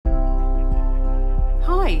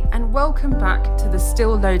Hi, and welcome back to the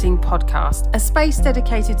Still Loading podcast, a space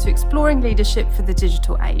dedicated to exploring leadership for the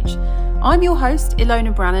digital age. I'm your host,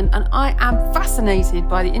 Ilona Brannan, and I am fascinated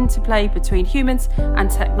by the interplay between humans and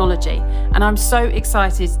technology, and I'm so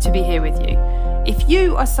excited to be here with you. If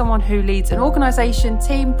you are someone who leads an organisation,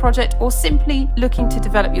 team, project, or simply looking to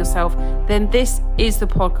develop yourself, then this is the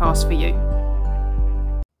podcast for you.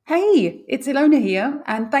 Hey, it's Ilona here,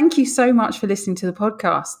 and thank you so much for listening to the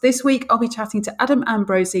podcast. This week, I'll be chatting to Adam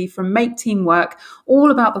Ambrosi from Make Team Work,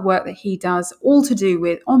 all about the work that he does, all to do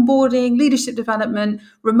with onboarding, leadership development,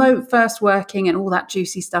 remote first working, and all that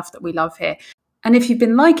juicy stuff that we love here. And if you've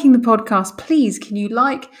been liking the podcast, please can you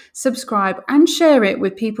like, subscribe, and share it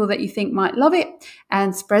with people that you think might love it,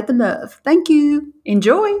 and spread the love. Thank you.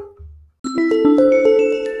 Enjoy.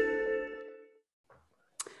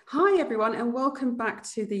 Hi, everyone, and welcome back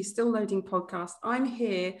to the Still Loading podcast. I'm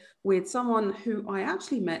here with someone who I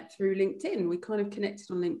actually met through LinkedIn. We kind of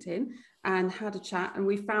connected on LinkedIn and had a chat, and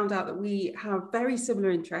we found out that we have very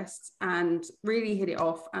similar interests and really hit it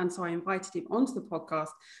off. And so I invited him onto the podcast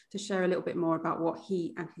to share a little bit more about what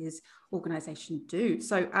he and his organization do.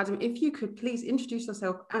 So, Adam, if you could please introduce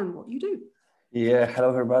yourself and what you do. Yeah, hello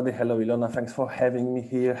everybody. Hello Ilona, thanks for having me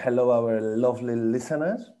here. Hello our lovely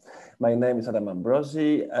listeners. My name is Adam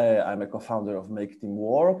Ambrosi. I'm a co-founder of Make Team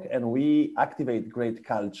Work, and we activate great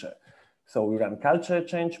culture. So we run culture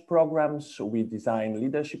change programs, we design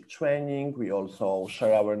leadership training, we also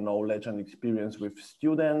share our knowledge and experience with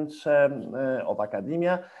students of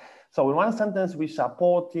academia. So in one sentence, we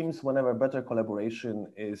support teams whenever better collaboration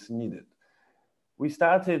is needed. We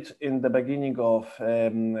started in the beginning of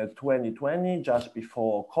 2020, just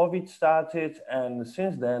before COVID started. And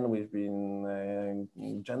since then, we've been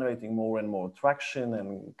generating more and more traction.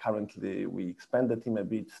 And currently, we expand the team a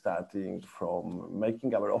bit, starting from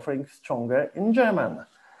making our offerings stronger in German.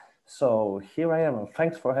 So here I am. And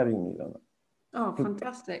thanks for having me, Ilona. Oh,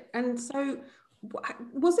 fantastic. And so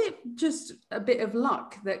was it just a bit of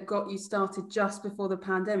luck that got you started just before the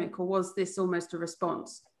pandemic, or was this almost a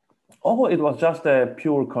response? Oh, it was just a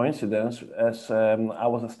pure coincidence, as I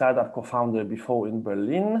was a startup co-founder before in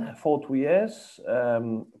Berlin for 2 years,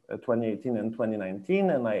 2018 and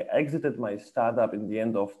 2019, and I exited my startup in the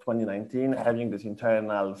end of 2019, having this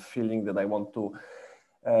internal feeling that I want to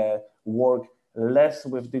work less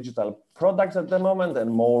with digital products at the moment and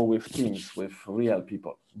more with teams, with real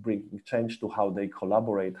people, bringing change to how they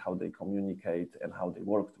collaborate, how they communicate, and how they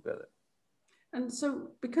work together. And so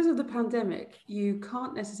because of the pandemic, you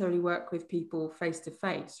can't necessarily work with people face to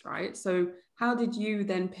face, right? So how did you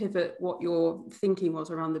then pivot what your thinking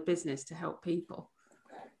was around the business to help people?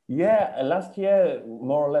 Yeah, last year,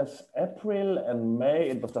 more or less April and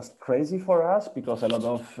May, it was just crazy for us because a lot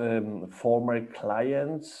of former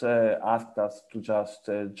clients asked us to just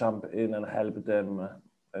jump in and help them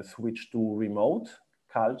switch to remote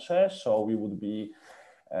culture. So we would be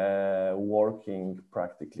working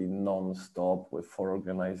practically non-stop with 4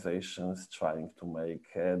 organizations trying to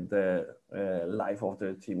make the life of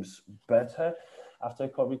their teams better after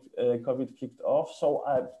COVID kicked off. So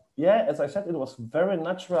yeah, as I said, it was very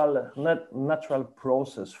natural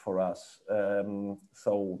process for us.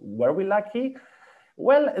 So were we lucky?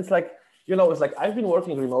 Well, it's like, I've been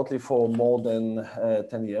working remotely for more than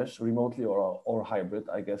 10 years, remotely or hybrid.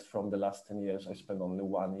 I guess from the last 10 years, I spent only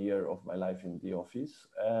 1 year of my life in the office.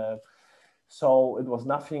 So it was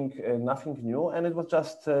nothing new, and it was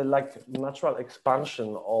just like natural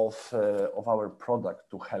expansion of our product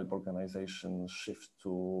to help organizations shift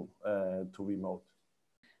to remote.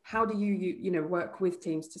 How do you work with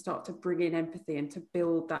teams to start to bring in empathy and to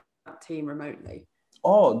build that team remotely?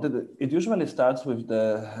 Oh, it usually starts with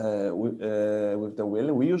the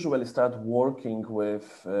will. We usually start working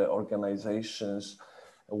with organizations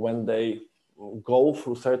when they go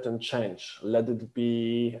through certain change. Let it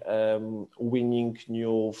be winning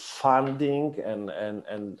new funding, and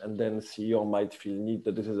then CEO might feel need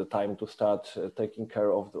that this is a time to start taking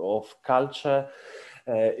care of culture.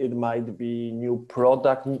 It might be new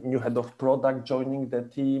head of product joining the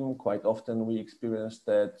team. Quite often we experience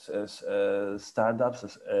that as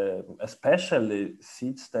startups, especially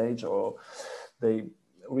seed stage, or they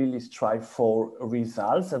really strive for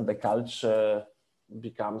results and the culture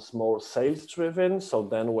becomes more sales driven. So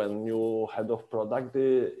then when new head of product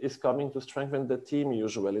is coming to strengthen the team,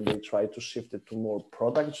 usually they try to shift it to more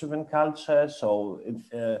product driven culture.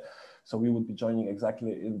 So we would be joining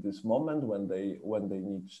exactly in this moment when they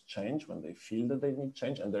need change, when they feel that they need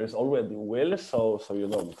change, and there is already will. So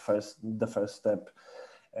the first step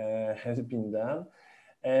has been done.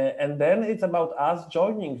 And then it's about us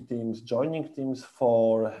joining teams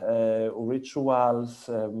for rituals,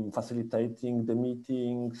 facilitating the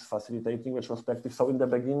meetings, facilitating retrospectives. So in the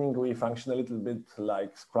beginning, we function a little bit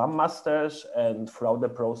like Scrum Masters, and throughout the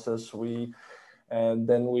process,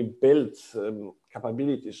 then we built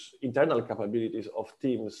capabilities, internal capabilities of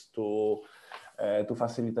teams to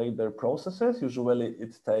facilitate their processes. Usually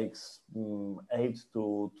it takes 8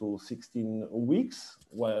 to 16 weeks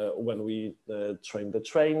when we train the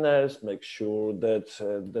trainers, make sure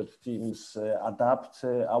that teams adapt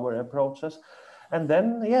our approaches. And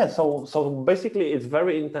then, so basically it's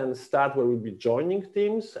very intense start where we'll be joining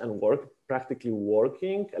teams and practically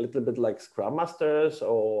working a little bit like Scrum Masters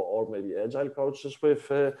or maybe Agile coaches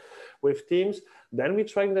with teams. Then we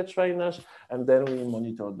train the trainers, and then we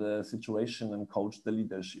monitor the situation and coach the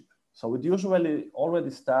leadership. So it usually already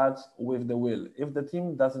starts with the will. If the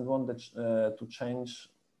team doesn't want to change,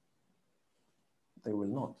 they will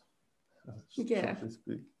not. Yeah.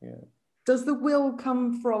 Yeah. Does the will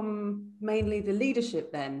come from mainly the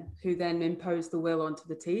leadership then, who then impose the will onto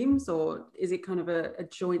the teams, or is it kind of a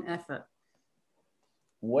joint effort?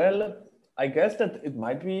 Well, I guess that it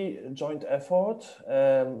might be a joint effort.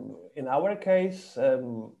 In our case,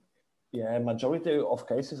 majority of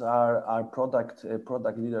cases are product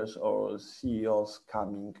leaders or CEOs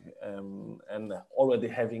coming and already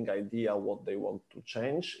having idea what they want to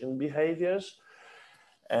change in behaviors.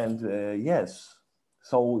 And yes,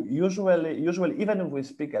 so usually, even if we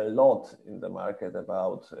speak a lot in the market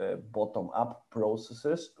about bottom-up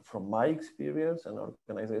processes, from my experience and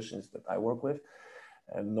organizations that I work with,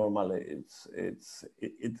 and normally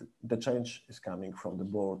the change is coming from the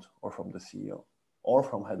board or from the CEO or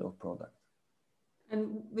from head of product.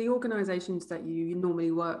 And the organizations that you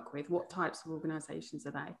normally work with, what types of organizations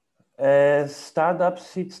are they? Startups,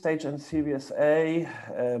 seed stage and Series A.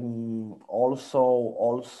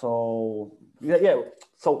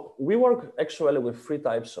 So we work actually with 3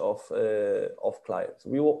 types of clients.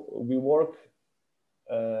 We work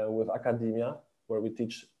with academia, where we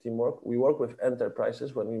teach teamwork. We work with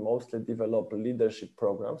enterprises when we mostly develop leadership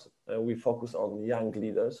programs. We focus on young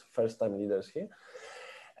leaders, first-time leaders here.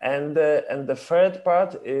 And the third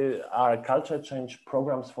part are culture change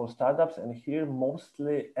programs for startups, and here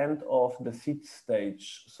mostly end of the seed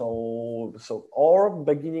stage. Or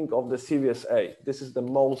beginning of the Series A. This is the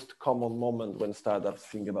most common moment when startups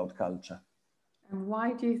think about culture. And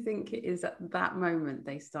why do you think it is at that moment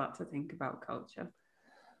they start to think about culture?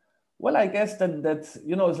 Well, I guess that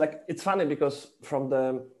it's funny because from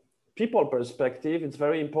the people perspective, it's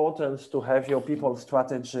very important to have your people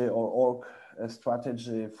strategy or org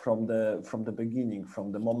strategy from the beginning,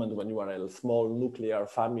 from the moment when you are a small nuclear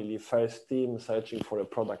family first team searching for a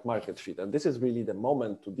product market fit. And this is really the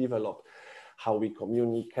moment to develop how we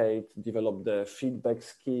communicate, develop the feedback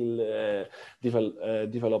skill,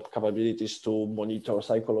 develop capabilities to monitor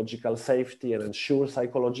psychological safety and ensure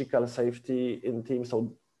psychological safety in teams.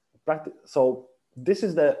 So this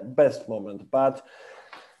is the best moment, but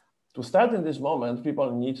to start in this moment,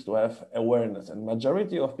 people need to have awareness, and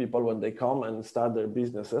majority of people, when they come and start their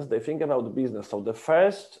businesses, they think about the business. So the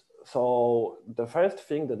first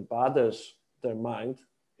thing that bothers their mind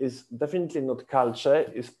is definitely not culture,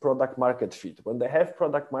 is product market fit. When they have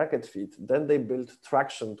product market fit, then they build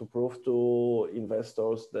traction to prove to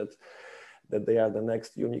investors that they are the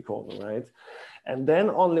next unicorn, right? And then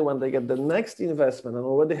only when they get the next investment and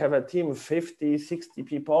already have a team of 50, 60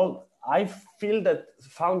 people, I feel that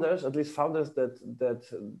founders, at least founders that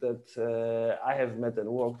I have met and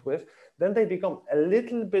worked with, then they become a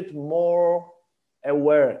little bit more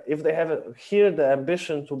aware. If they have here the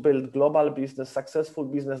ambition to build global business, successful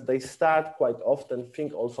business, they start quite often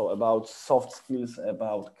think also about soft skills,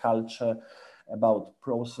 about culture, about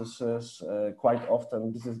processes. Quite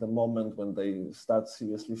often, this is the moment when they start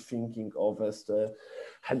seriously thinking of as the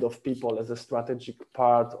head of people, as a strategic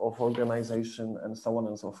part of organization, and so on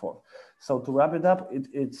and so forth. So to wrap it up,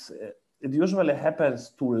 it usually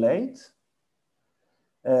happens too late.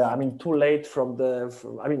 Too late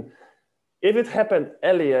if it happened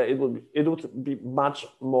earlier, it would be much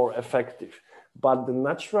more effective. But the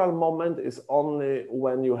natural moment is only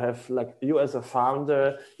when you have, like you as a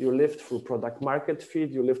founder, you lived through product market fit,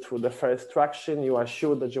 you lived through the first traction, you are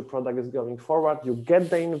sure that your product is going forward, you get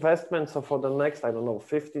the investment. So for the next,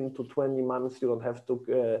 15 to 20 months, you don't have to,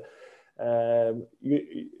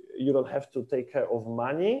 you don't have to take care of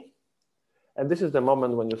money. And this is the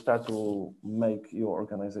moment when you start to make your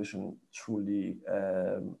organization truly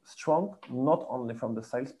strong, not only from the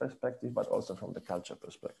sales perspective, but also from the culture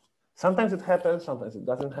perspective. Sometimes it happens, sometimes it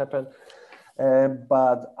doesn't happen.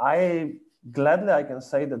 But I gladly I can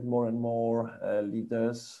say that more and more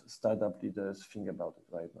leaders, startup leaders, think about it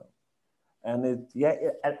right now. And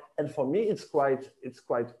and for me, it's quite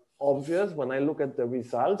obvious when I look at the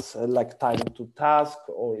results, like time to task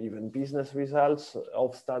or even business results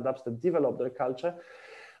of startups that develop their culture.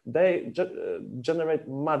 They generate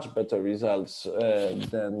much better results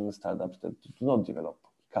than startups that do not develop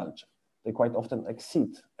culture. They quite often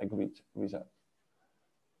exceed agreed results.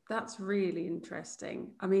 That's really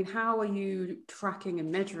interesting. I mean, how are you tracking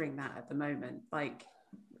and measuring that at the moment? Like,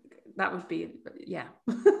 that would be, yeah.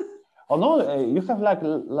 Oh no, you have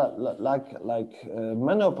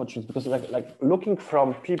many opportunities, because like looking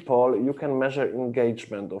from people, you can measure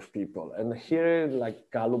engagement of people, and here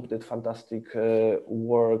like Gallup did fantastic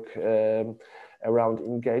work around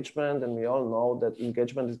engagement, and we all know that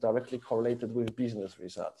engagement is directly correlated with business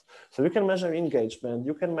results. So you can measure engagement,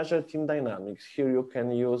 you can measure team dynamics. Here you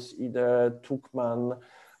can use either Tuchman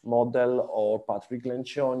model or Patrick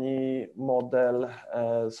Lencioni model.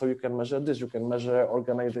 So you can measure this, you can measure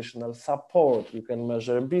organizational support, you can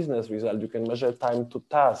measure business result, you can measure time to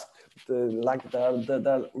task.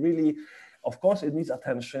 Really, of course, it needs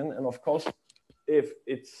attention. And of course, if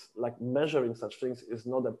it's like measuring such things is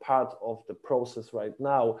not a part of the process right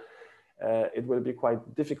now, it will be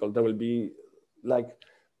quite difficult. There will be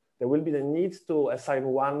the need to assign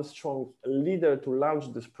one strong leader to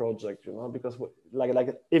launch this project, because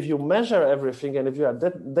like if you measure everything and if you are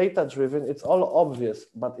data driven, it's all obvious.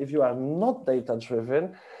 But if you are not data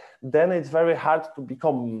driven, then it's very hard to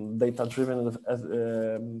become data driven.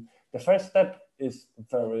 The first step is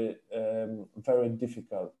very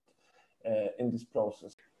difficult in this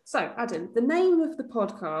process. So, Adam, the name of the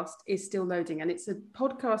podcast is Still Loading, and it's a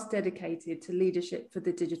podcast dedicated to leadership for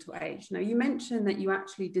the digital age. Now, you mentioned that you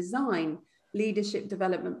actually design leadership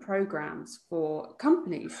development programs for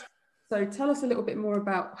companies. So tell us a little bit more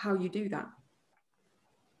about how you do that.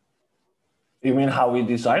 You mean how we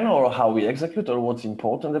design or how we execute, or what's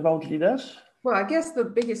important about leaders? Well, I guess the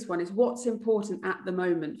biggest one is what's important at the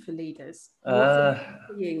moment for leaders. What's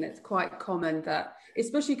seeing that's quite common, that,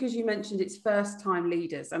 especially because you mentioned it's first-time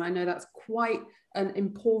leaders, and I know that's quite an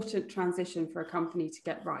important transition for a company to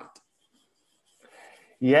get right.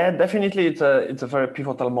 Yeah, definitely, it's a very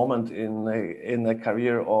pivotal moment in the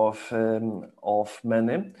career of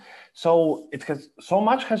many. So so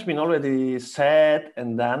much has been already said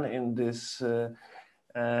and done in these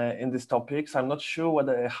topics. I'm not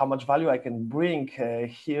sure how much value I can bring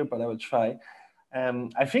here, but I will try.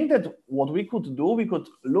 I think that what we could do, we could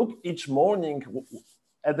look each morning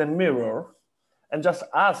at the mirror and just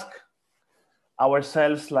ask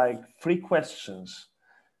ourselves like 3 questions.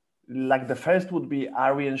 Like the first would be,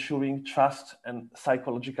 are we ensuring trust and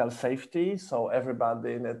psychological safety? So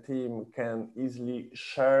everybody in a team can easily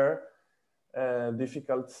share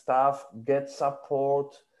difficult stuff, get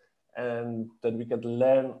support, and that we can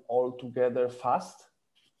learn all together fast.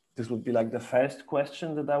 This would be like the first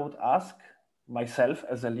question that I would ask myself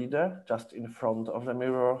as a leader, just in front of the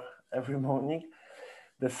mirror every morning.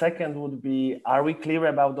 The second would be, are we clear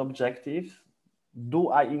about objectives? Do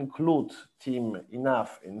I include team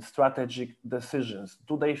enough in strategic decisions?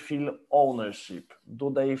 Do they feel ownership? Do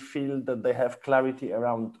they feel that they have clarity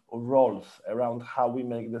around roles, around how we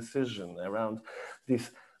make decisions, around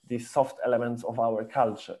these soft elements of our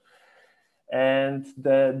culture? And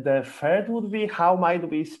the third would be, how might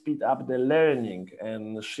we speed up the learning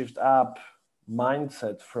and shift up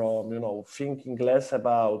mindset from thinking less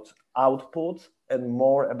about output and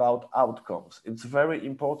more about outcomes. It's very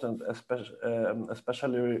important,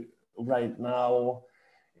 especially right now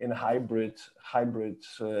in hybrid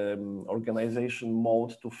organization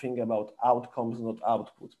mode, to think about outcomes, not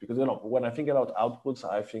outputs. Because when I think about outputs,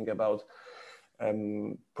 I think about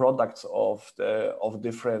products of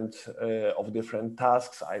different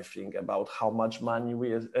tasks. I think about how much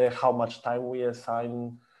time we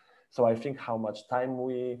assign. So I think how much time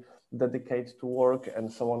we dedicate to work, and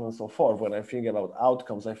so on and so forth. When I think about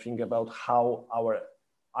outcomes, I think about how our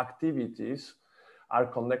activities are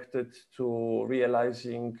connected to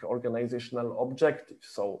realizing organizational objectives.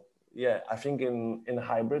 So yeah, I think in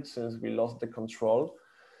hybrid, since we lost the control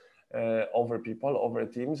over people, over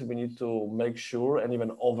teams, we need to make sure and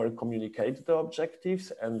even over communicate the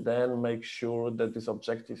objectives, and then make sure that these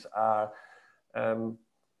objectives are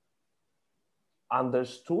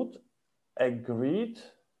understood, agreed,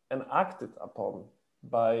 and acted upon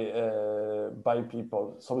by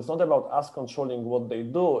people. So it's not about us controlling what they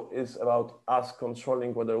do, it's about us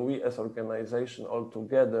controlling whether we as organization all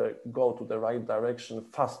together go to the right direction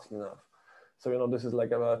fast enough. So this is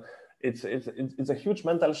like it's a huge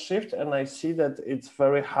mental shift, and I see that it's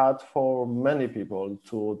very hard for many people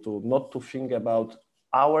to not to think about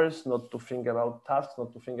hours, not to think about tasks,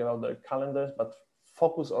 not to think about their calendars, but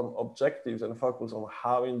focus on objectives and focus on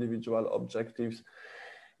how individual objectives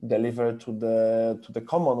deliver to the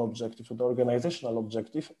common objective, to the organizational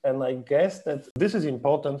objective. And I guess that this is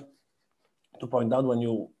important to point out when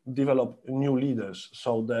you develop new leaders.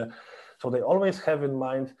 So they always have in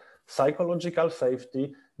mind psychological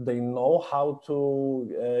safety. They know how to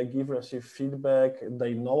receive feedback.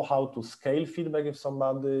 They know how to scale feedback if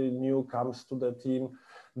somebody new comes to the team.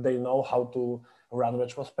 They know how to run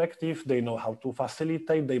retrospective. They know how to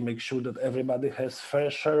facilitate. They make sure that everybody has fair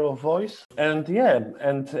share of voice. And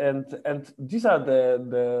these are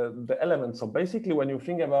the elements. So basically, when you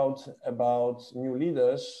think about new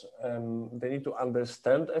leaders, they need to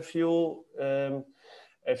understand a few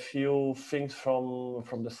things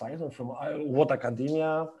from the science and from what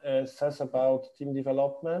academia says about team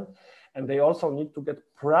development. And they also need to get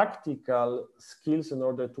practical skills in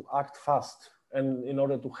order to act fast and in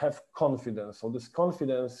order to have confidence. So this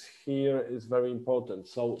confidence here is very important.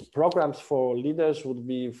 So programs for leaders would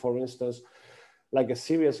be, for instance, like a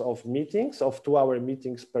series of meetings, of 2-hour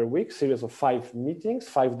meetings per week, series of 5 meetings,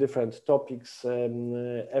 5 different topics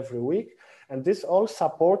every week. And this all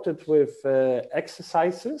supported with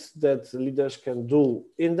exercises that leaders can do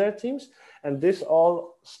in their teams. And this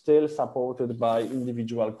all still supported by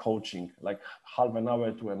individual coaching, like half an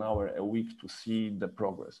hour to an hour a week to see the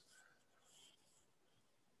progress.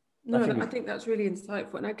 No, I think that's really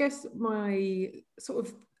insightful. And I guess my sort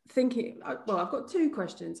of thinking, well, I've got 2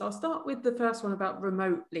 questions. I'll start with the first one about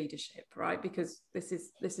remote leadership, right? Because this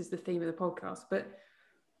is the theme of the podcast. But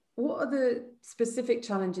what are the specific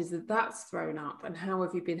challenges that's thrown up, and how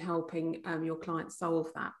have you been helping your clients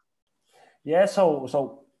solve that? Yeah, so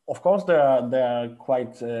of course there are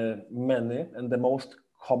quite many, and the most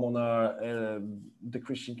common are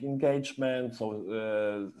decreasing engagement,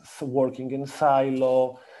 so working in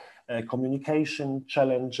silo, communication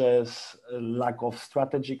challenges, lack of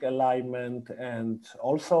strategic alignment, and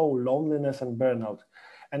also loneliness and burnout.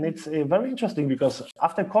 And it's very interesting because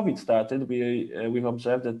after COVID started, we've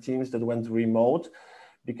observed that teams that went remote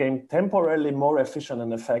became temporarily more efficient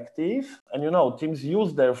and effective. And teams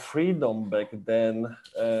used their freedom back then,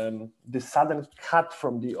 the sudden cut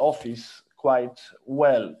from the office quite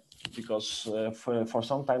well, because for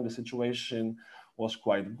some time the situation was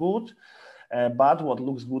quite good. But what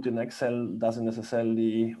looks good in Excel doesn't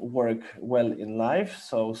necessarily work well in life.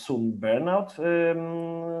 So soon burnout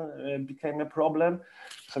became a problem.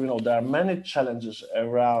 So there are many challenges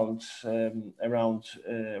around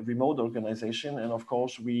remote organization, and of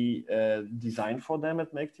course we design for them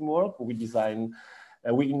at Make Teamwork.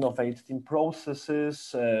 We innovate team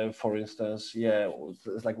processes. For instance,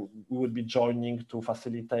 it's like we would be joining to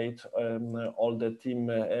facilitate all the team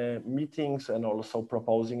meetings, and also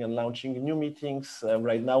proposing and launching new meetings.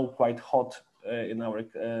 Right now, quite hot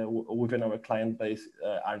within our client base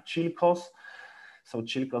are chillcos. So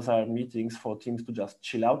chillcos are meetings for teams to just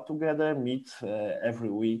chill out together, meet every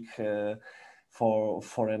week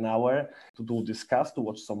for an hour to discuss, to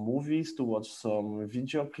watch some movies, to watch some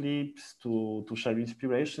video clips, to share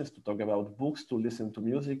inspirations, to talk about books, to listen to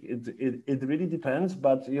music. It really depends,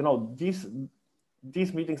 but these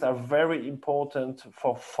meetings are very important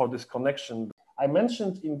for this connection. I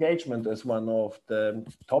mentioned engagement as one of the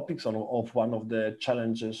topics of one of the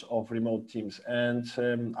challenges of remote teams, and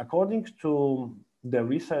according to the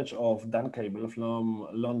research of Dan Cable from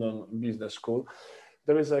London Business School,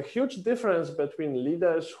 there is a huge difference between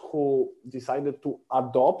leaders who decided to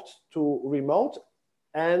adopt to remote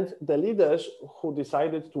and the leaders who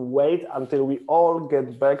decided to wait until we all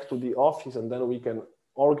get back to the office and then we can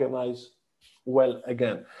organize well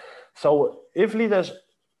again. So if leaders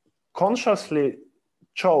consciously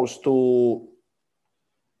chose to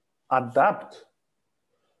adapt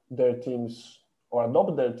their teams or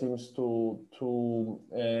adopt their teams to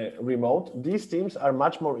remote, these teams are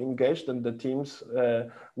much more engaged than the teams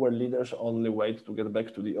where leaders only wait to get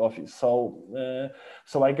back to the office. So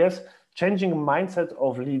I guess changing mindset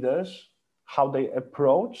of leaders, how they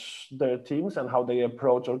approach their teams and how they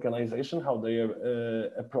approach organization, how they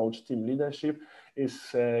approach team leadership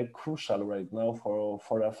is crucial right now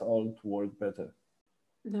for us all to work better.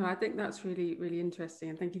 No, I think that's really, really interesting.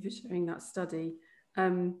 And thank you for sharing that study.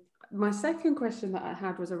 My second question that I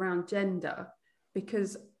had was around gender,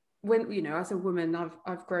 because when, as a woman,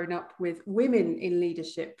 I've grown up with women in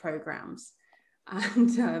leadership programs.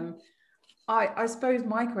 And I suppose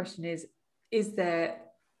my question is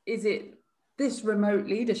it this remote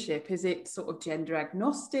leadership, is it sort of gender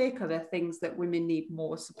agnostic? Are there things that women need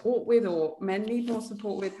more support with or men need more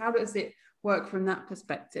support with? How does it work from that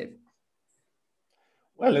perspective?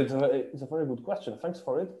 Well, it's a very good question. Thanks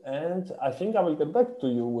for it. And I think I will get back to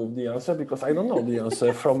you with the answer because I don't know the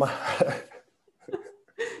answer from...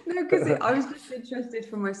 No, because I was just interested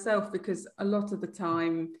for myself because a lot of the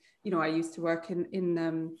time, you know, I used to work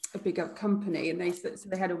in a bigger company and they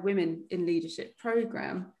had a women in leadership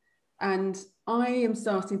program. And I am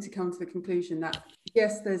starting to come to the conclusion that,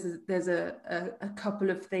 yes, there's a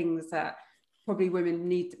couple of things that probably women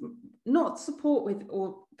need, not support with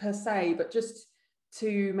or per se, but just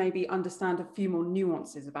to maybe understand a few more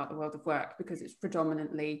nuances about the world of work, because it's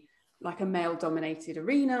predominantly like a male-dominated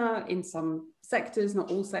arena in some sectors, not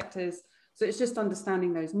all sectors. So it's just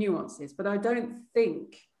understanding those nuances. But I don't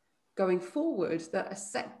think going forward that a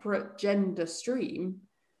separate gender stream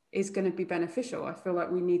is going to be beneficial. I feel like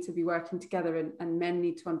we need to be working together, and men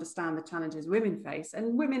need to understand the challenges women face,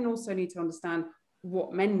 and women also need to understand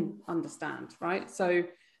what men understand, right? So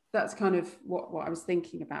that's kind of what I was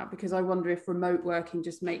thinking about, because I wonder if remote working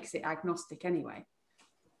just makes it agnostic anyway.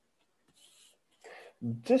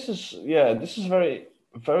 This is very,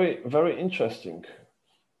 very, very interesting.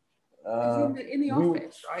 In the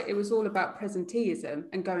office, right, it was all about presenteeism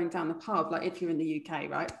and going down the pub, like if you're in the UK,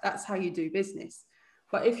 right, that's how you do business.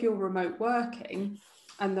 But if you're remote working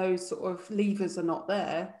and those sort of levers are not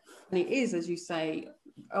there, and it is, as you say,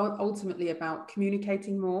 ultimately about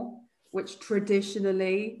communicating more, which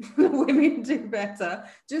traditionally women do better.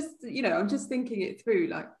 Just, you know, I'm just thinking it through,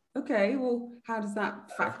 like, okay, well, how does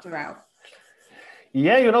that factor out?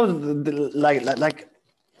 Yeah, you know, like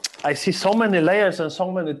I see so many layers and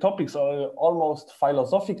so many topics are almost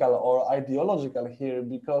philosophical or ideological here,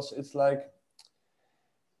 because it's like,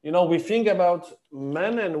 you know, we think about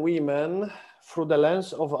men and women through the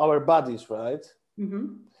lens of our bodies, right?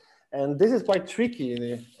 Mm-hmm. And this is quite tricky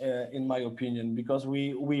in my opinion, because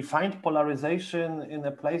we find polarization in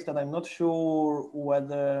a place that I'm not sure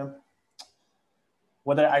whether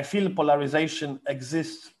I feel polarization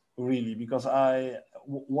exists really, because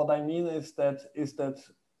what I mean is that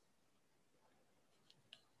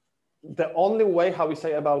the only way how we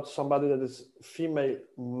say about somebody that is female,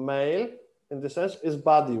 male in the sense is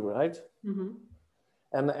body, right? Mm-hmm.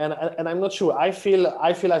 And I'm not sure. I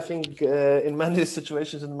think in many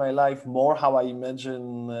situations in my life more how I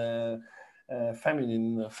imagine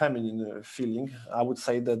feminine feeling. I would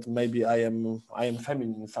say that maybe I am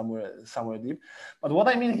feminine somewhere deep. But what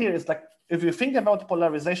I mean here is, like, if you think about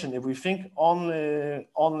polarization, if we think only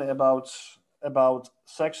about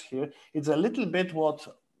sex here, it's a little bit what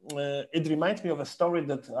it reminds me of a story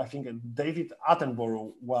that I think David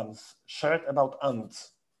Attenborough once shared about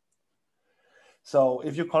ants. So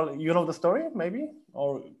if you know the story, maybe,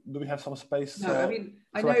 or do we have some space? No, I mean,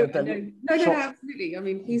 I know. No, absolutely. I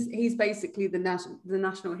mean, he's basically the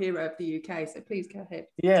national hero of the UK. So please go ahead.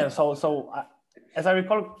 Yeah. So as I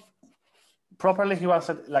recall properly, he was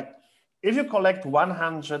said, like, if you collect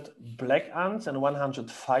 100 black ants and 100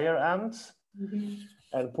 fire ants, mm-hmm.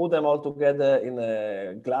 and put them all together in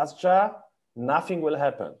a glass jar, nothing will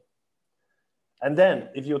happen. And then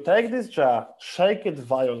if you take this jar, shake it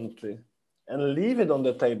violently, and leave it on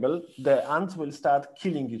the table, the ants will start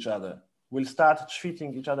killing each other, will start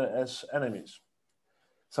treating each other as enemies.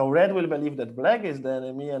 So red will believe that black is the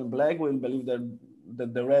enemy, and black will believe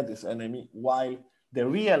that the red is enemy, while the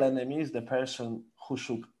real enemy is the person who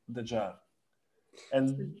shook the jar.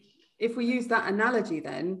 And if we use that analogy,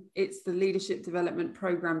 then it's the leadership development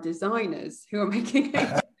program designers who are making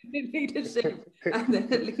a leadership and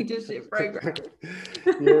the leadership program.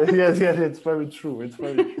 Yes, it's very true. It's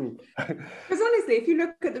very true. Because honestly, if you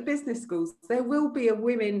look at the business schools, there will be a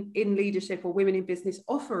women in leadership or women in business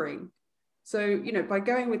offering. So, you know, by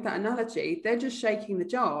going with that analogy, they're just shaking the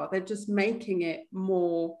jar. They're just making it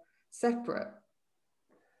more separate.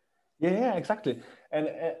 Yeah, exactly.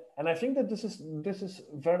 And I think that this is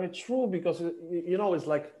very true, because, you know, it's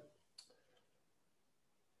like,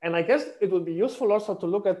 and I guess it would be useful also to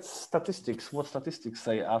look at statistics, what statistics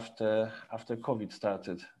say after COVID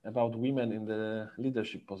started about women in the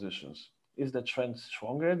leadership positions. Is the trend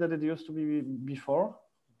stronger than it used to be before?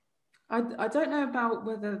 I don't know about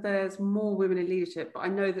whether there's more women in leadership, but I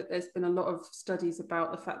know that there's been a lot of studies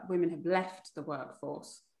about the fact that women have left the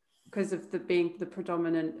workforce. Because of being the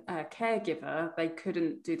predominant caregiver, they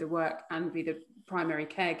couldn't do the work and be the primary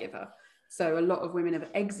caregiver. So a lot of women have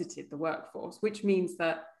exited the workforce, which means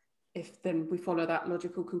that if then we follow that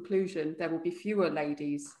logical conclusion, there will be fewer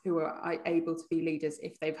ladies who are able to be leaders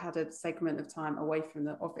if they've had a segment of time away from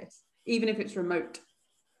the office, even if it's remote.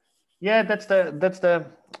 Yeah,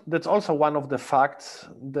 that's also one of the facts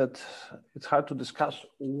that it's hard to discuss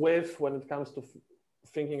with when it comes to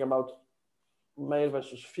thinking about male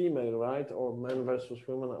versus female, right, or male versus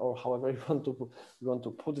women, or however you want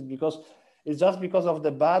to put it, because it's just because of the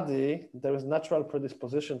body there is natural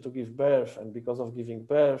predisposition to give birth, and because of giving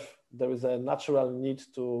birth there is a natural need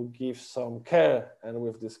to give some care, and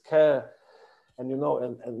with this care, and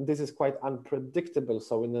and this is quite unpredictable.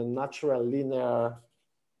 So in a natural linear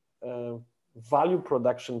value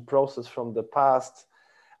production process from the past,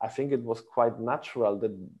 I think it was quite natural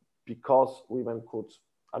that because women could,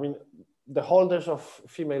 I mean, the holders of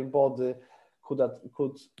female body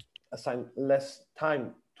could assign less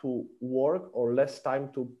time to work or less time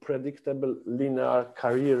to predictable linear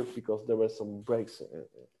career because there were some breaks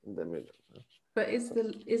in the middle. But is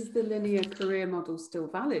the linear career model still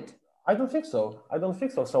valid? I don't think so.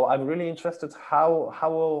 So I'm really interested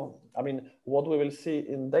how I mean, what we will see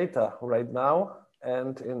in data right now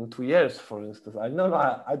and in 2 years, for instance. I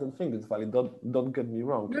don't think it's valid. Don't get me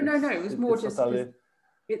wrong. No. It was more just totally...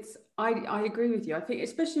 I agree with you. I think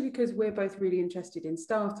especially because we're both really interested in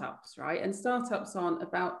startups, right? And startups aren't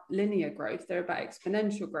about linear growth; they're about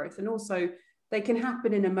exponential growth, and also they can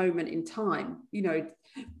happen in a moment in time.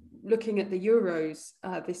 Looking at the Euros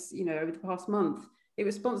over the past month. It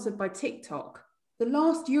was sponsored by TikTok. The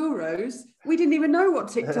last Euros, we didn't even know what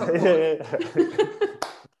TikTok was.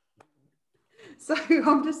 So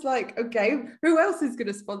I'm just like, okay, who else is going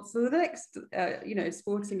to sponsor the next,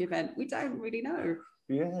 sporting event? We don't really know.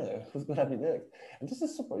 Yeah, who's going to be next? And this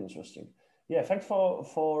is super interesting. Yeah, thanks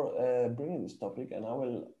for bringing this topic, and I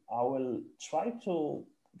will try to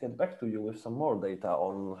get back to you with some more data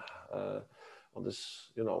on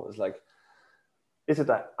this. It's like. Is it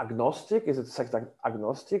agnostic? Is it sex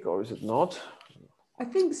agnostic, or is it not? I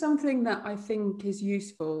think something that I think is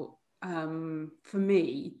useful for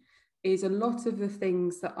me is a lot of the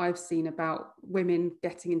things that I've seen about women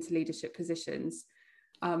getting into leadership positions.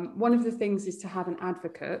 One of the things is to have an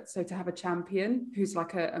advocate, so to have a champion who's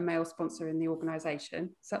like a male sponsor in the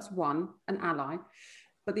organisation. So that's one, an ally.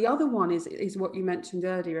 But the other one is what you mentioned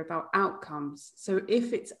earlier about outcomes. So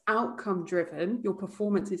if it's outcome driven, your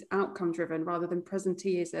performance is outcome driven rather than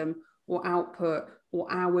presenteeism or output or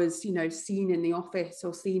hours, seen in the office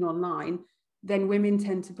or seen online, then women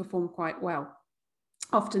tend to perform quite well,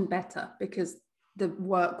 often better, because the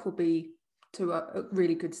work will be to a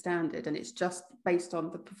really good standard and it's just based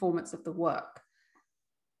on the performance of the work.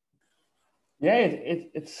 Yeah,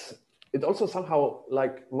 it also somehow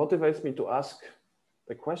like motivates me to ask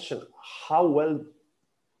the question, how well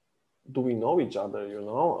do we know each other,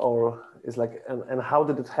 or it's like, and how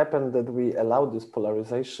did it happen that we allowed this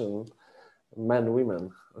polarization, men,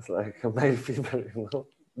 women? It's like male, female,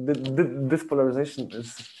 This polarization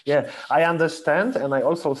is, I understand, and I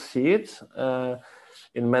also see it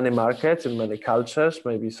in many markets, in many cultures.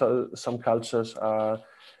 Maybe some cultures are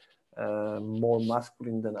more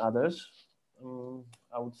masculine than others,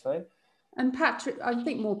 I would say. And I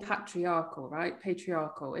think more patriarchal, right?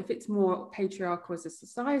 Patriarchal. If it's more patriarchal as a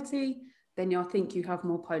society, then I think you have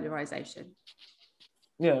more polarization.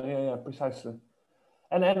 Yeah, precisely.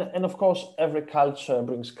 And of course, every culture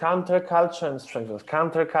brings counterculture and strengthens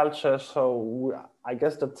counterculture. So I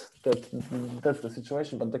guess that's the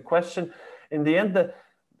situation. But the question, in the end,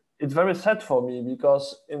 it's very sad for me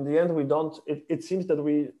because in the end, we don't. It seems that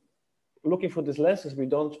we, looking for these lessons, we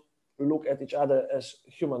don't look at each other as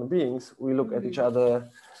human beings. We look at each other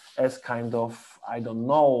as kind of, I don't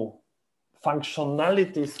know,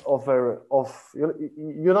 functionalities of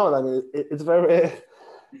what I mean. It's very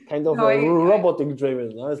kind of robotic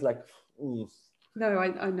driven. It's like. No,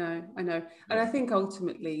 I know. And I think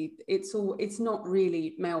ultimately it's not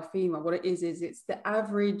really male female. What it is it's the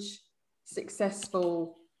average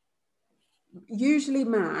successful, usually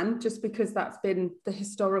man, just because that's been the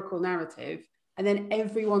historical narrative. And then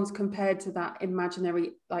everyone's compared to that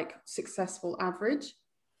imaginary, like, successful average,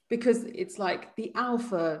 because it's like the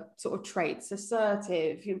alpha sort of traits,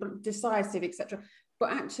 assertive, decisive, etc.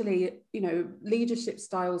 But actually, leadership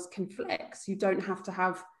styles can flex. You don't have to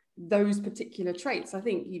have those particular traits. I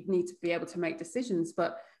think you need to be able to make decisions,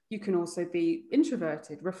 but you can also be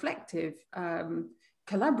introverted, reflective,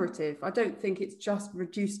 collaborative. I don't think it's just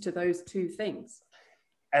reduced to those two things.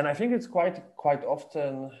 And I think it's quite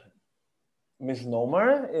often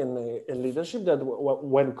misnomer in leadership that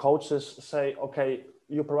when coaches say, okay,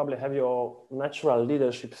 you probably have your natural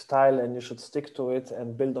leadership style and you should stick to it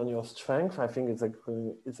and build on your strength. I think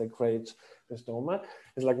it's a great misnomer.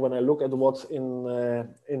 It's like when I look at what's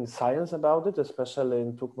in science about it, especially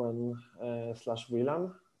in Tuckman /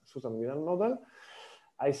 Susan Whelan model,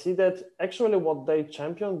 I see that actually what they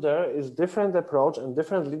champion there is different approach and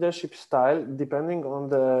different leadership style depending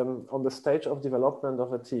on the stage of development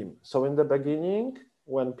of a team. So in the beginning,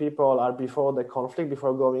 when people are before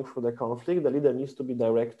going through the conflict, the leader needs to be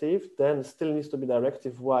directive, then still needs to be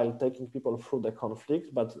directive while taking people through the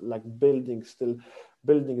conflict, but like building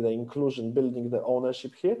the inclusion, building the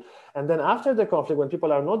ownership here. And then after the conflict, when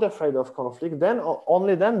people are not afraid of conflict, then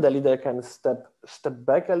only then the leader can step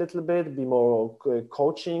back a little bit, be more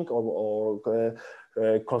coaching or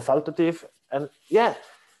consultative. And yeah,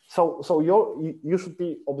 so you should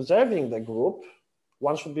be observing the group.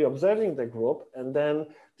 One should be observing the group and then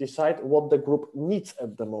decide what the group needs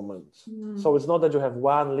at the moment. So it's not that you have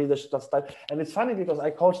one leadership style. And it's funny because I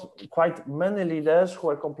coach quite many leaders who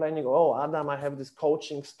are complaining, oh, Adam, I have this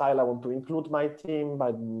coaching style. I want to include my team,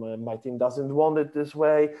 but my team doesn't want it this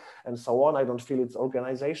way and so on. I don't feel it's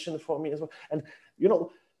organization for me as well. And,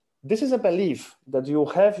 this is a belief that you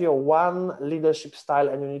have your one leadership style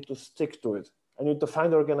and you need to stick to it. And you need to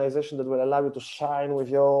find an organization that will allow you to shine with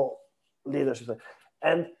your leadership style.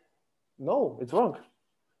 And no, it's wrong.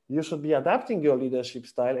 You should be adapting your leadership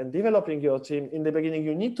style and developing your team. In the beginning,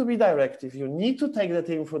 you need to be directive. You need to take the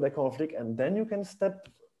team through the conflict, and then you can step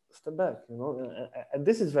back. And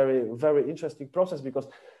this is very, very interesting process because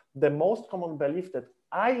the most common belief that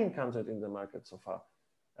I encountered in the market so far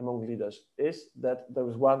among leaders is that there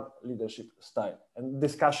is one leadership style. And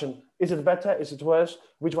discussion: is it better? Is it worse?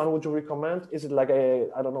 Which one would you recommend? Is it like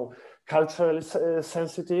culturally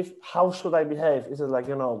sensitive? How should I behave? Is it like,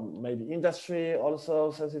 maybe industry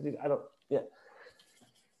also sensitive? I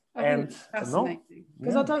think it's fascinating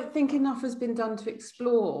because I don't think enough has been done to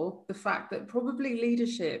explore the fact that probably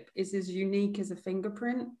leadership is as unique as a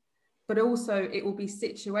fingerprint, but also it will be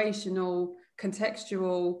situational,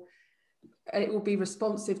 contextual. It will be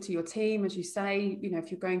responsive to your team, as you say,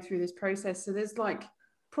 if you're going through this process. So there's like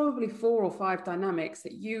probably 4 or 5 dynamics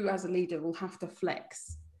that you as a leader will have to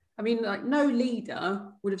flex. I mean, like no leader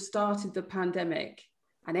would have started the pandemic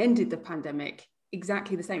and ended the pandemic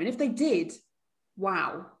exactly the same. And if they did,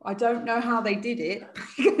 wow, I don't know how they did it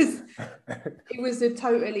because it was a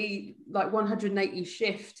totally like 180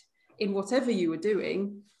 shift in whatever you were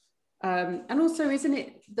doing. And also, isn't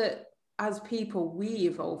it that as people, we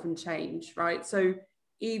evolve and change, right? So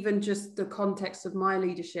even just the context of my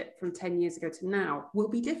leadership from 10 years ago to now will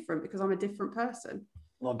be different because I'm a different person.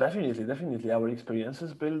 No, definitely. Our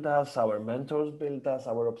experiences build us, our mentors build us,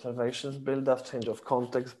 our observations build us, change of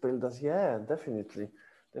context build us. Yeah, definitely.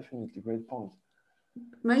 Great point.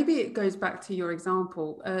 Maybe it goes back to your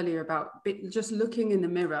example earlier about just looking in the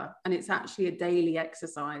mirror, and it's actually a daily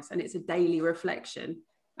exercise and it's a daily reflection.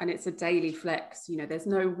 And it's a daily flex. There's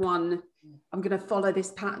no one, I'm going to follow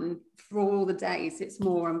this pattern for all the days. It's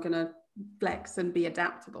more, I'm going to flex and be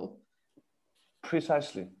adaptable.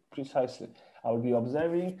 Precisely. I will be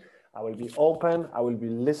observing. I will be open. I will be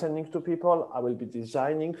listening to people. I will be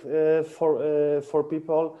designing for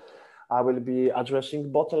people. I will be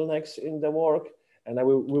addressing bottlenecks in the work. And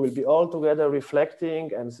we will be all together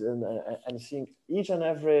reflecting and seeing each and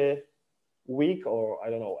every week, or I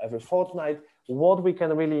don't know, every fortnight, what we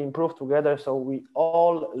can really improve together so we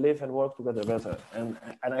all live and work together better. And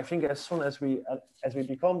I think as soon as we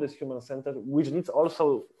become this human-centered, which needs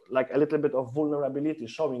also like a little bit of vulnerability,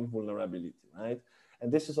 showing vulnerability, right?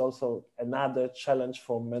 And this is also another challenge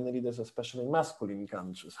for many leaders, especially in masculine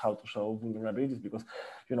countries, how to show vulnerabilities, because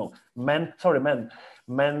men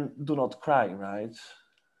do not cry, right?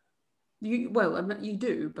 You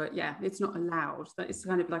do, but yeah, it's not allowed. It's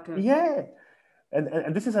kind of like a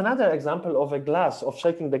And this is another example of of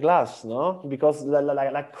shaking the glass, no? Because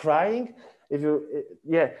like crying,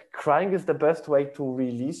 crying is the best way to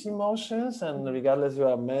release emotions, and regardless you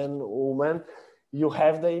are man or woman, you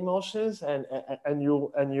have the emotions, and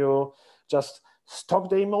you just stock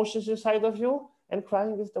the emotions inside of you. And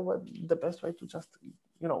crying is the best way to just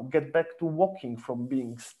get back to walking from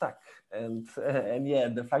being stuck. And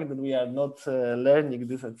the fact that we are not learning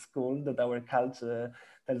this at school, that our culture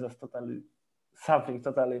tells us something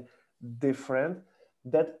totally different,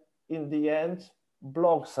 that in the end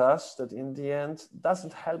blocks us, that in the end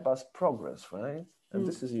doesn't help us progress, right? And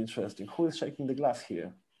this is interesting. Who is shaking the glass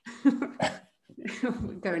here?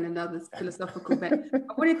 We're going another philosophical bit.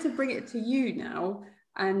 I wanted to bring it to you now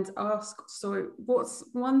and ask, so what's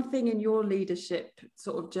one thing in your leadership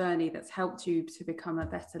sort of journey that's helped you to become a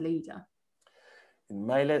better leader? In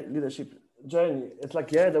my leadership journey, it's like,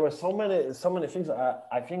 there were so many things.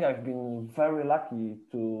 I think I've been very lucky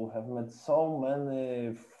to have met so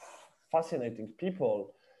many fascinating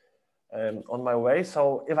people on my way.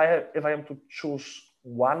 So if I am to choose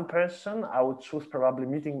one person, I would choose probably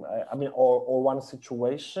meeting, or one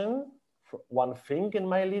situation, one thing in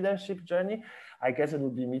my leadership journey. I guess it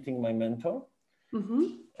would be meeting my mentor.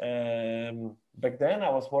 Back then I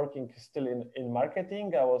was working still in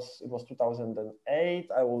marketing. It was 2008.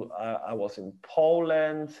 I was in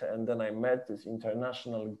Poland, and then I met this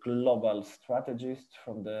international global strategist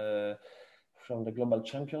from the Global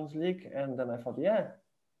Champions League. And then I thought, yeah,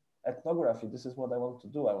 ethnography, this is what I want to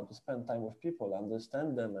do. I want to spend time with people,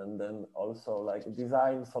 understand them, and then also like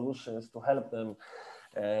design solutions to help them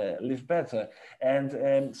live better.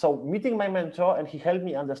 And so meeting my mentor, and he helped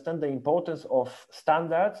me understand the importance of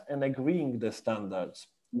standards and agreeing the standards.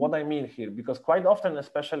 What I mean here, because quite often,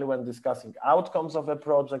 especially when discussing outcomes of a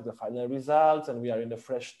project, the final results, and we are in a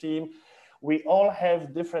fresh team, we all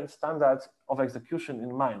have different standards of execution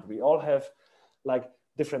in mind. We all have like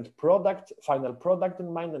different final product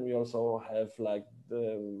in mind, and we also have like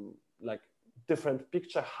the different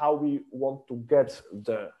picture how we want to get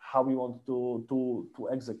there, how we want to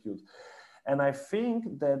execute. And I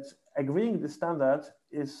think that agreeing the standard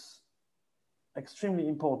is extremely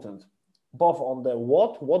important, both on the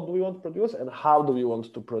what do we want to produce and how do we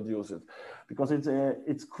want to produce it, because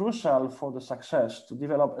it's crucial for the success to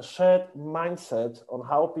develop a shared mindset on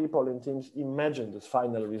how people in teams imagine this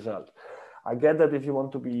final result. I get that if you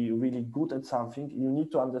want to be really good at something, you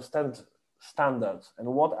need to understand standards and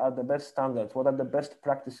what are the best standards, what are the best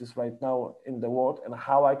practices right now in the world, and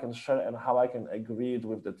how I can share and how I can agree it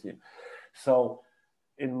with the team. So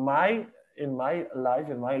in my life,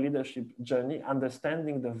 in my leadership journey,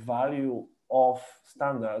 understanding the value of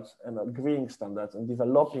standards and agreeing standards and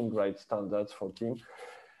developing great standards for team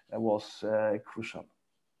was crucial.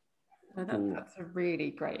 That's a really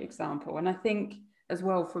great example. And I think as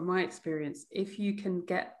well, from my experience, if you can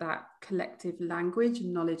get that collective language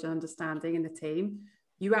and knowledge and understanding in the team,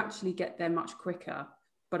 you actually get there much quicker.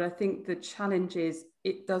 But I think the challenge is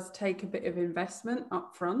it does take a bit of investment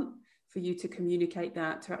up front for you to communicate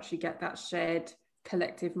that, to actually get that shared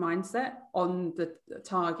collective mindset on the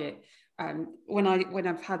target. When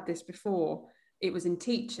I've had this before, it was in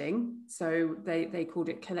teaching. So they called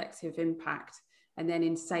it collective impact. And then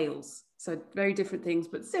in sales. So very different things,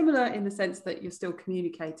 but similar in the sense that you're still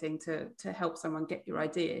communicating to help someone get your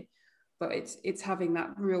idea, but it's having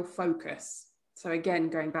that real focus. So again,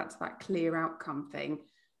 going back to that clear outcome thing,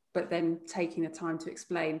 but then taking the time to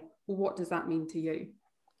explain, well, what does that mean to you?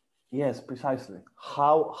 Yes, precisely.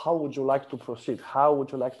 How would you like to proceed? How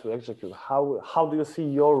would you like to execute? How do you see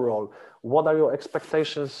your role? What are your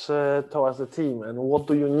expectations towards the team, and what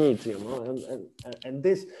do you need? And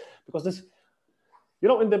this, because this.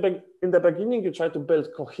 In the beginning, you try to build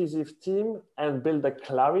cohesive team and build a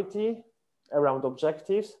clarity around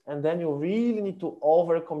objectives, and then you really need to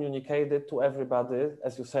over-communicate it to everybody,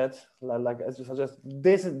 as you said, like as you suggest.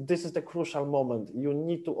 This is the crucial moment. You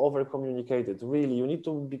need to over-communicate it. Really, you need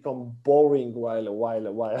to become boring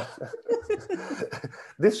while.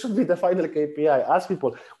 This should be the final KPI. Ask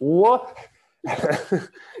people, what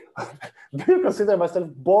do you consider myself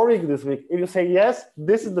boring this week? If you say yes,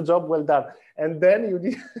 this is the job well done. And then you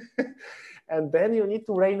need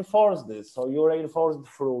to reinforce this. So you reinforce it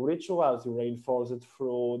through rituals, you reinforce it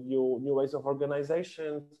through new ways of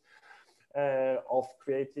organization, of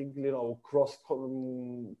creating, cross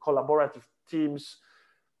collaborative teams,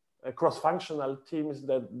 cross-functional teams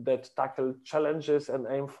that tackle challenges and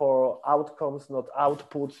aim for outcomes, not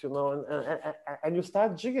outputs, and you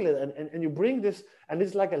start jiggling and you bring this, and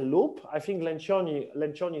it's like a loop. I think Lencioni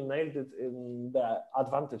nailed it in the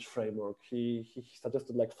Advantage framework. He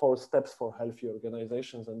suggested like 4 steps for healthy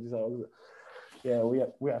organizations, and these are all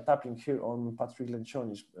we are tapping here on Patrick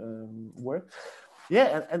Lencioni's work.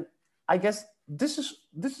 And I guess this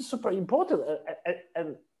is super important,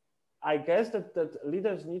 and I guess that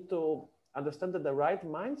leaders need to understand that the right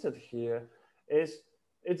mindset here is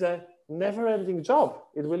it's a never-ending job.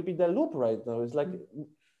 It will be the loop right now. It's like,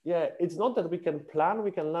 it's not that we can plan, we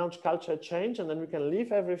can launch culture change, and then we can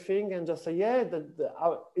leave everything and just say,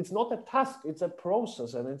 it's not a task, it's a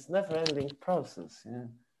process, and it's never-ending process. Yeah,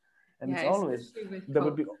 and it's always there will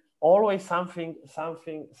be always something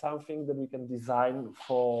that we can design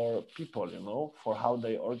for people, for how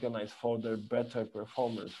they organize, for their better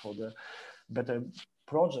performance, for the better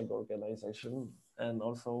project organization, and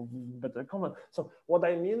also better command. So what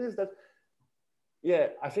I mean is that,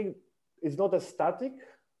 I think it's not a static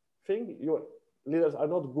thing. Your leaders are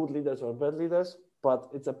not good leaders or bad leaders, but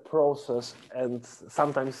it's a process, and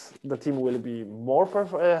sometimes the team will be more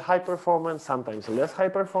high performance, sometimes less high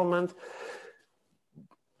performance.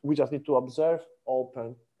 We just need to observe,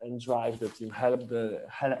 open, and drive the team, help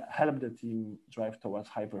the team drive towards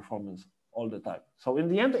high performance all the time. So in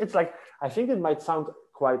the end, it's like, I think it might sound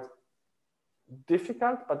quite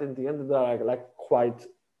difficult, but in the end, there are like quite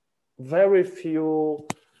very few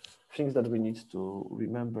things that we need to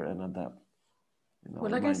remember and adapt.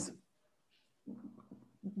 Well, I guess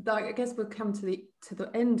we'll come to the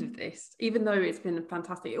end of this, even though it's been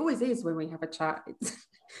fantastic. It always is when we have a chat.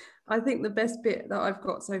 I think the best bit that I've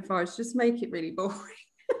got so far is just make it really boring.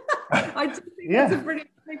 I do think that's a brilliant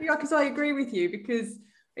idea, because I agree with you, because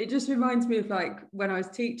it just reminds me of like when I was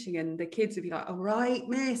teaching and the kids would be like, all right,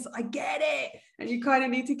 miss, I get it. And you kind of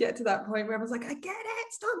need to get to that point where I was like, I get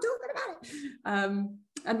it, stop talking about it.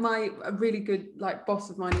 And a really good like boss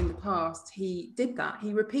of mine in the past, he did that.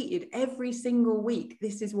 He repeated every single week,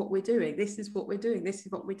 this is what we're doing, this is what we're doing, this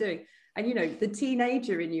is what we're doing. And the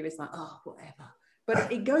teenager in you is like, oh, whatever.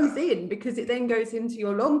 But it goes in, because it then goes into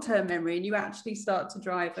your long-term memory and you actually start to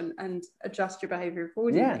drive and adjust your behavior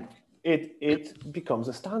accordingly. Yeah. It becomes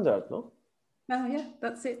a standard, no? Oh, yeah,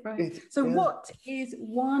 that's it, right? What is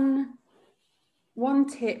one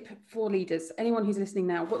tip for leaders, anyone who's listening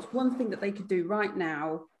now, what's one thing that they could do right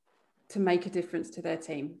now to make a difference to their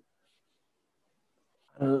team?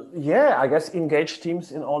 I guess engage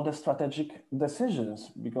teams in all the strategic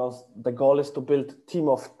decisions, because the goal is to build team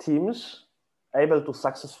of teams able to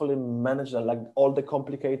successfully manage all the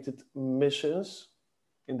complicated missions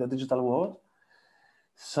in the digital world.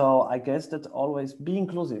 So I guess that always be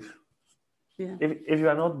inclusive. Yeah. If you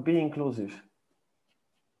are not being inclusive,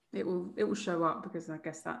 it will show up, because I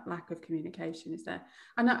guess that lack of communication is there.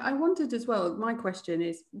 And I wondered as well, my question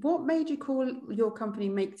is, what made you call your company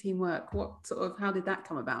Make Team Work? How did that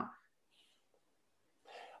come about?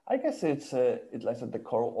 I guess it's like at the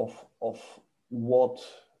core of what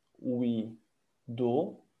we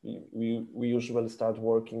do. We usually start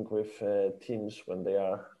working with teams when they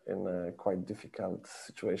are in a quite difficult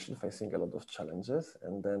situation, facing a lot of challenges.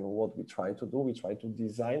 And then what we try to do, we try to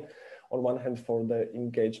design on one hand for the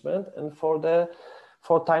engagement and for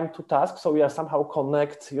time to task. So we are somehow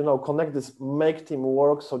connect this make team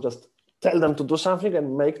work. So just tell them to do something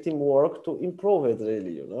and make team work to improve it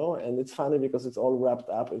really, And it's funny because it's all wrapped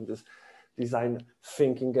up in this design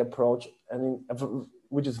thinking approach,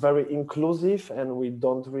 which is very inclusive, and we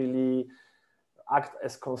don't really act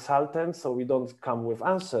as consultants. So we don't come with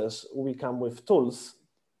answers. We come with tools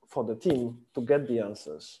for the team to get the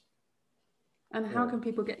answers. And how can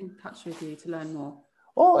people get in touch with you to learn more?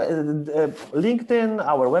 LinkedIn,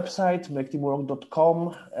 our website,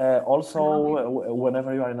 maketeamwork.com. Also,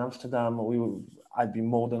 whenever you are in Amsterdam, I'd be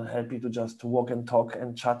more than happy to just walk and talk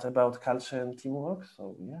and chat about culture and teamwork.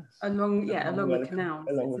 So yes, along the canal.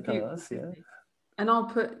 Along the canals, yeah. And I'll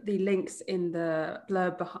put the links in the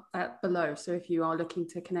blurb below. So if you are looking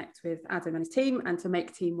to connect with Adam and his team and to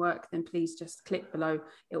make team work, then please just click below.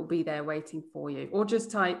 It will be there waiting for you. Or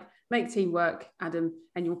just type Make Team Work, Adam,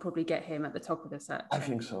 and you'll probably get him at the top of the search. I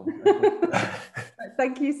think so.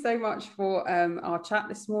 Thank you so much for our chat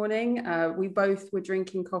this morning. We both were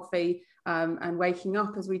drinking coffee and waking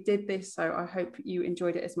up as we did this. So I hope you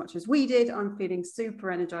enjoyed it as much as we did. I'm feeling super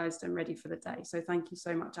energized and ready for the day. So thank you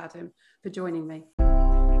so much, Adam, for joining me.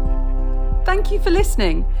 Thank you for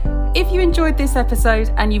listening. If you enjoyed this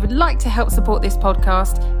episode and you would like to help support this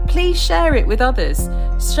podcast, please share it with others.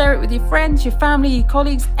 Share it with your friends, your family, your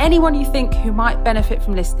colleagues, anyone you think who might benefit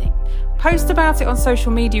from listening. Post about it on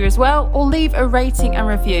social media as well, or leave a rating and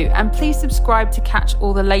review. And please subscribe to catch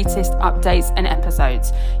all the latest updates and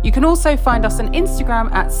episodes. You can also find us on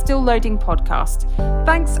Instagram at Still Loading Podcast.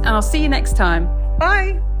 Thanks, and I'll see you next time.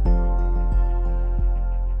 Bye.